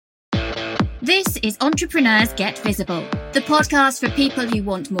This is Entrepreneurs Get Visible, the podcast for people who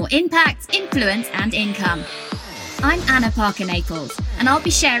want more impact, influence, and income. I'm Anna Parker Naples, and I'll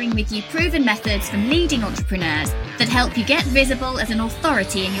be sharing with you proven methods from leading entrepreneurs that help you get visible as an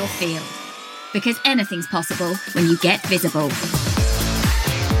authority in your field. Because anything's possible when you get visible.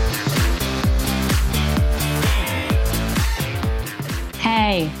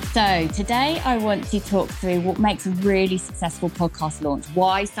 Hey, so today I want to talk through what makes a really successful podcast launch,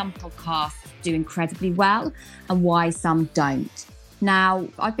 why some podcasts do incredibly well and why some don't. Now,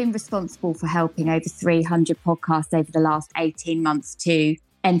 I've been responsible for helping over 300 podcasts over the last 18 months to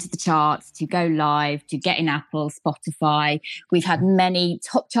enter the charts, to go live, to get in Apple, Spotify. We've had many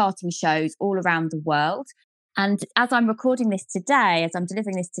top charting shows all around the world. And as I'm recording this today, as I'm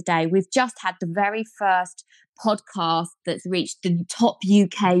delivering this today, we've just had the very first podcast that's reached the top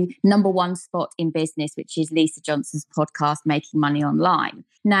UK number one spot in business, which is Lisa Johnson's podcast, Making Money Online.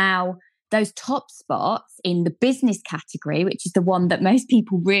 Now, those top spots in the business category, which is the one that most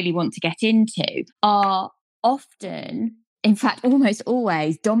people really want to get into, are often, in fact, almost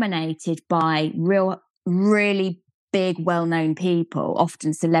always dominated by really big, well-known people,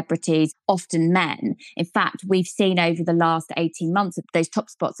 often celebrities, often men. In fact, we've seen over the last 18 months that those top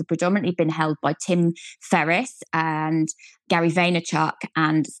spots have predominantly been held by Tim Ferriss and Gary Vaynerchuk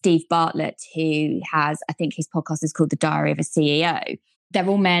and Steve Bartlett, who has, I think his podcast is called The Diary of a CEO. They're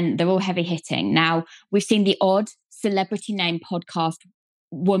all men, they're all heavy hitting. Now, we've seen the odd celebrity name podcast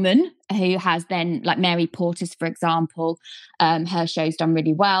woman who has then, like Mary Portas, for example, her show's done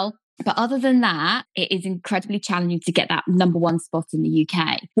really well. But other than that, it is incredibly challenging to get that number one spot in the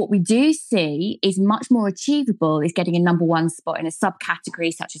UK. What we do see is much more achievable is getting a number one spot in a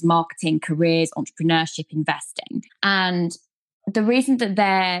subcategory such as marketing, careers, entrepreneurship, investing. And the reason that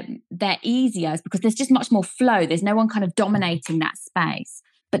they're easier is because there's just much more flow. There's no one kind of dominating that space.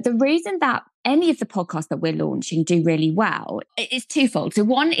 But the reason that any of the podcasts that we're launching do really well is twofold. So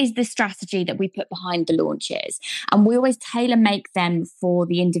one is the strategy that we put behind the launches. And we always tailor make them for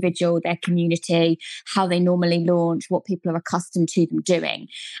the individual, their community, how they normally launch, what people are accustomed to them doing.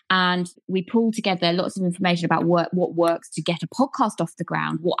 And we pull together lots of information about what works to get a podcast off the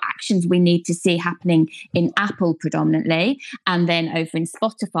ground, what actions we need to see happening in Apple predominantly, and then over in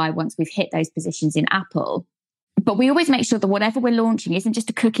Spotify once we've hit those positions in Apple. But we always make sure that whatever we're launching isn't just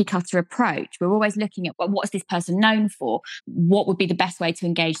a cookie cutter approach. We're always looking at what's this person known for? What would be the best way to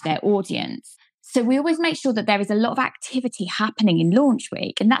engage their audience? So we always make sure that there is a lot of activity happening in launch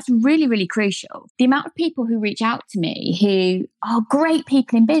week. And that's really, really crucial. The amount of people who reach out to me who are great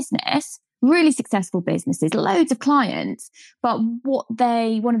people in business, really successful businesses, loads of clients. But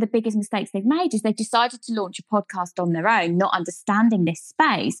one of the biggest mistakes they've made is they've decided to launch a podcast on their own, not understanding this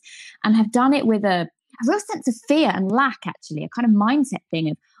space, and have done it with a real sense of fear and lack, actually, a kind of mindset thing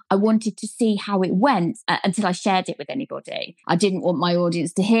of, I wanted to see how it went until I shared it with anybody. I didn't want my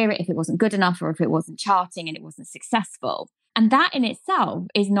audience to hear it if it wasn't good enough or if it wasn't charting and it wasn't successful. And that in itself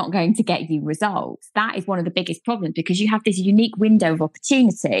is not going to get you results. That is one of the biggest problems because you have this unique window of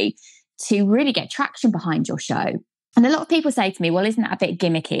opportunity to really get traction behind your show. And a lot of people say to me, well, isn't that a bit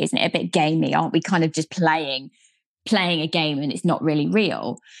gimmicky? Isn't it a bit gamey? Aren't we kind of just playing a game and it's not really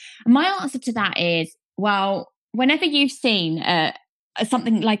real? And my answer to that is, well, whenever you've seen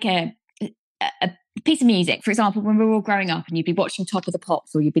something like a piece of music, for example, when we were all growing up and you'd be watching Top of the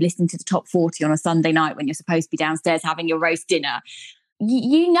Pops or you'd be listening to the Top 40 on a Sunday night when you're supposed to be downstairs having your roast dinner,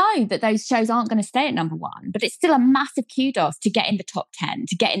 you know that those shows aren't going to stay at number one, but it's still a massive kudos to get in the top 10,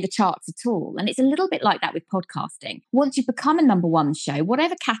 to get in the charts at all. And it's a little bit like that with podcasting. Once you become a number one show,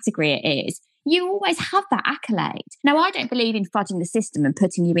 whatever category it is, you always have that accolade. Now, I don't believe in fudging the system and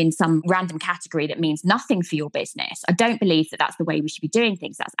putting you in some random category that means nothing for your business. I don't believe that that's the way we should be doing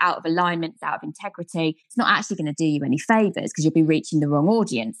things. That's out of alignment, it's out of integrity. It's not actually going to do you any favors because you'll be reaching the wrong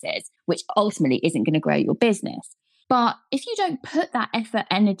audiences, which ultimately isn't going to grow your business. But if you don't put that effort,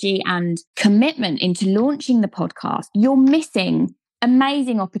 energy, and commitment into launching the podcast, you're missing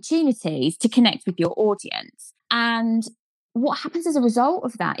amazing opportunities to connect with your audience. And what happens as a result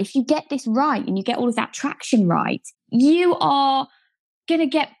of that, if you get this right and you get all of that traction right, you are going to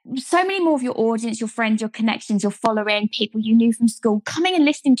get so many more of your audience, your friends, your connections, your following, people you knew from school coming and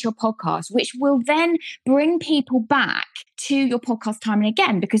listening to your podcast, which will then bring people back to your podcast time and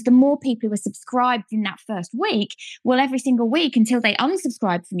again, because the more people who are subscribed in that first week, well, every single week until they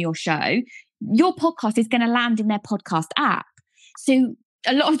unsubscribe from your show, your podcast is going to land in their podcast app. So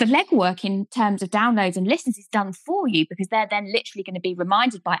a lot of the legwork in terms of downloads and listens is done for you, because they're then literally going to be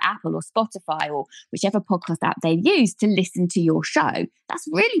reminded by Apple or Spotify or whichever podcast app they use to listen to your show. That's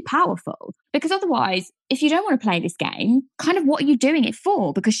really powerful, because otherwise, if you don't want to play this game, kind of what are you doing it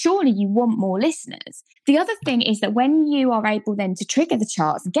for? Because surely you want more listeners. The other thing is that when you are able then to trigger the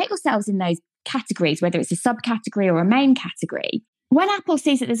charts and get yourselves in those categories, whether it's a subcategory or a main category, when Apple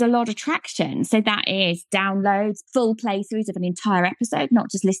sees that there's a lot of traction, so that is downloads, full playthroughs of an entire episode,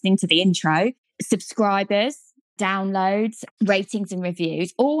 not just listening to the intro, subscribers, downloads, ratings and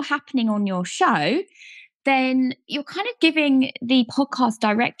reviews, all happening on your show, then you're kind of giving the podcast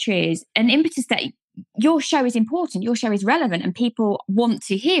directories an impetus that your show is important, your show is relevant, and people want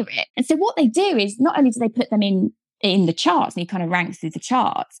to hear it. And so what they do is not only do they put them in the charts, and you kind of rank through the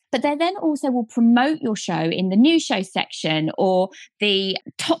charts, but they then also will promote your show in the new show section or the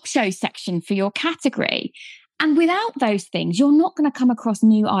top show section for your category. And without those things, you're not going to come across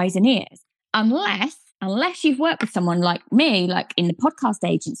new eyes and ears unless you've worked with someone like me, like in the podcast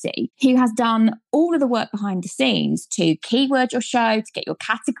agency, who has done all of the work behind the scenes to keyword your show, to get your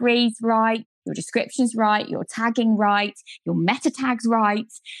categories right, your descriptions right, your tagging right, your meta tags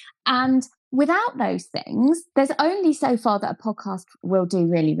right. And without those things, there's only so far that a podcast will do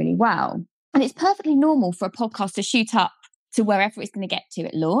really, really well. And it's perfectly normal for a podcast to shoot up to wherever it's going to get to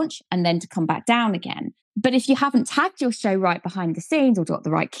at launch and then to come back down again. But if you haven't tagged your show right behind the scenes or got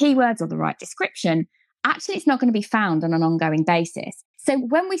the right keywords or the right description, actually it's not going to be found on an ongoing basis. So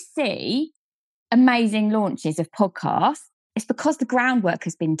when we see amazing launches of podcasts, it's because the groundwork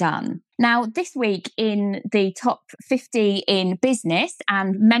has been done. Now, this week in the top 50 in business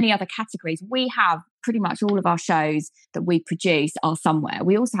and many other categories, we have pretty much all of our shows that we produce are somewhere.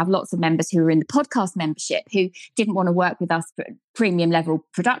 We also have lots of members who are in the podcast membership who didn't want to work with us for premium level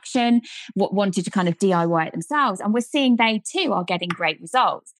production, wanted to kind of DIY it themselves. And we're seeing they too are getting great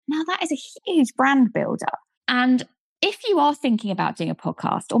results. Now, that is a huge brand builder. And if you are thinking about doing a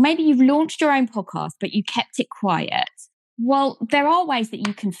podcast, or maybe you've launched your own podcast, but you kept it quiet, well, there are ways that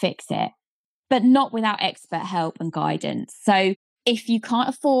you can fix it, but not without expert help and guidance. So if you can't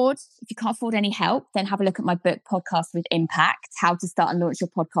afford any help, then have a look at my book, Podcast with Impact, How to Start and Launch Your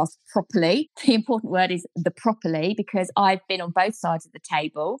Podcast Properly. The important word is the properly, because I've been on both sides of the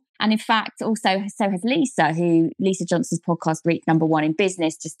table. And in fact, also, so has Lisa, Lisa Johnson's podcast reached #1 in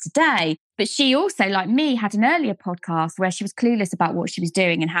business just today. But she also, like me, had an earlier podcast where she was clueless about what she was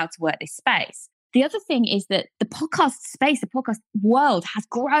doing and how to work this space. The other thing is that the podcast space, the podcast world has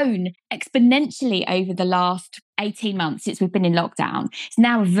grown exponentially over the last 18 months since we've been in lockdown. It's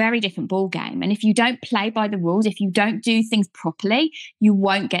now a very different ballgame. And if you don't play by the rules, if you don't do things properly, you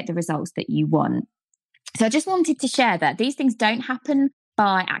won't get the results that you want. So I just wanted to share that these things don't happen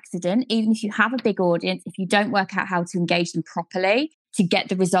by accident. Even if you have a big audience, if you don't work out how to engage them properly to get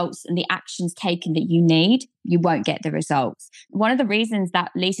the results and the actions taken that you need, you won't get the results. One of the reasons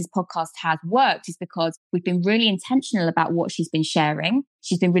that Lisa's podcast has worked is because we've been really intentional about what she's been sharing.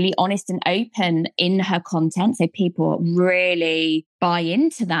 She's been really honest and open in her content. So people really buy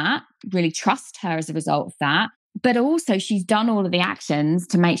into that, really trust her as a result of that. But also she's done all of the actions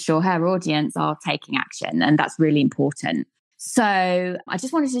to make sure her audience are taking action. And that's really important. So I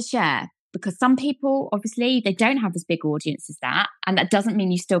just wanted to share, because some people, obviously, they don't have as big audience as that. And that doesn't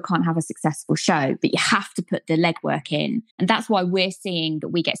mean you still can't have a successful show, but you have to put the legwork in. And that's why we're seeing that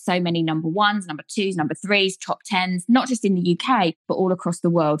we get so many #1s, #2s, #3s, top 10s, not just in the UK, but all across the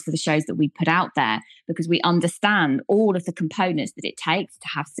world for the shows that we put out there, because we understand all of the components that it takes to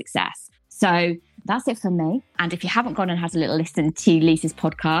have success. So that's it for me. And if you haven't gone and had a little listen to Lisa's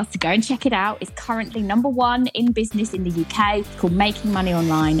podcast, go and check it out. It's currently #1 in business in the UK. It's called Making Money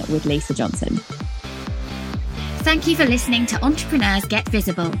Online with Lisa Johnson. Thank you for listening to Entrepreneurs Get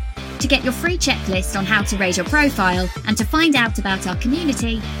Visible. To get your free checklist on how to raise your profile and to find out about our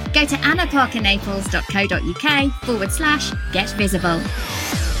community, go to annaparkernaples.co.uk/get visible.